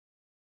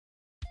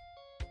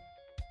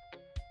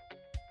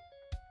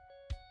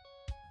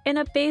In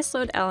a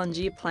baseload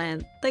LNG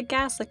plant, the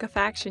gas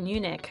liquefaction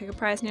unit can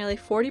comprise nearly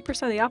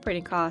 40% of the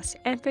operating costs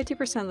and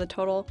 50% of the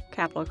total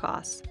capital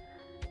costs.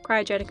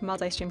 Cryogenic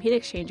multi-stream heat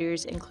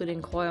exchangers,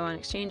 including Coil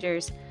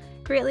exchangers,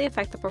 greatly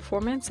affect the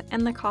performance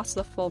and the cost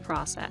of the full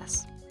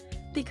process.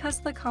 Because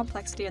of the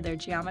complexity of their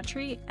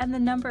geometry and the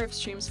number of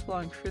streams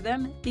flowing through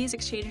them, these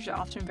exchangers are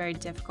often very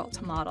difficult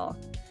to model.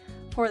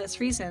 For this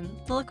reason,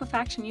 the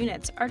liquefaction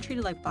units are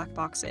treated like black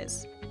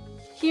boxes.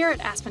 Here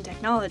at Aspen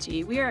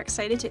Technology, we are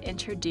excited to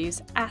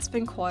introduce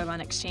Aspen Coil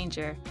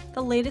Exchanger,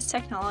 the latest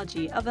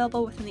technology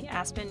available within the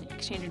Aspen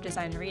Exchanger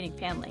Design and Rating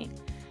family.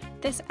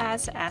 This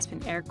adds to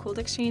Aspen Air-Cooled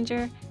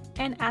Exchanger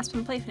and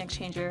Aspen Plate-Fin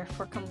Exchanger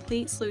for a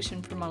complete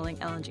solution for modeling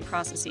LNG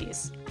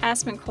processes.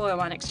 Aspen Coil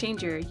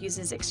Exchanger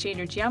uses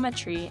exchanger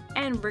geometry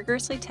and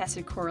rigorously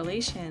tested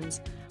correlations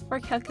for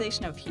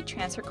calculation of heat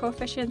transfer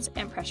coefficients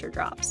and pressure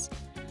drops.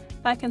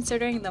 By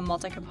considering the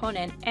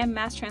multi-component and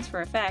mass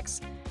transfer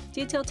effects,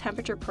 detailed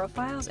temperature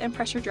profiles and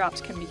pressure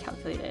drops can be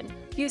calculated.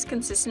 Use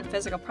consistent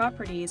physical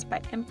properties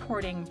by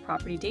importing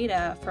property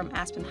data from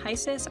Aspen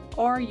HYSYS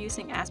or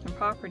using Aspen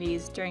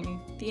properties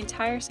during the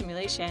entire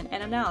simulation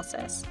and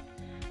analysis.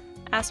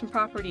 Aspen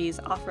Properties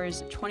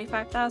offers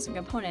 25,000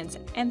 components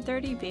and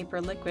 30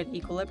 vapor-liquid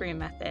equilibrium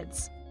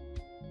methods.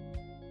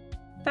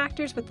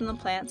 Factors within the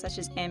plant such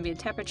as ambient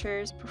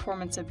temperatures,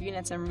 performance of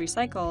units and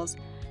recycles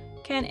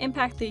can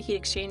impact the heat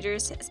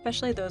exchangers,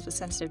 especially those with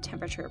sensitive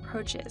temperature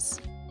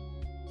approaches.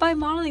 By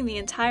modeling the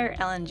entire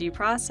LNG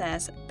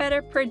process,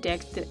 better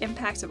predict the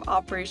impacts of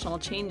operational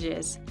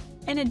changes.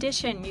 In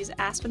addition, use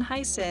Aspen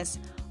HYSYS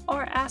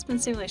or Aspen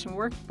Simulation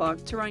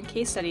Workbook to run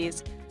case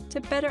studies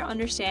to better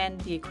understand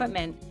the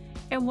equipment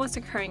and what's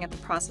occurring at the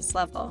process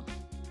level.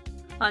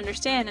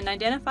 Understand and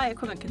identify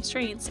equipment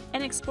constraints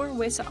and explore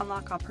ways to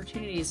unlock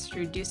opportunities to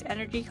reduce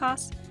energy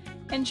costs,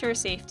 ensure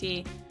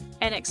safety,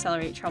 and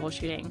accelerate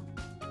troubleshooting.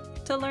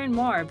 To learn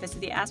more,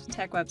 visit the Aspen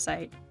Tech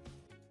website.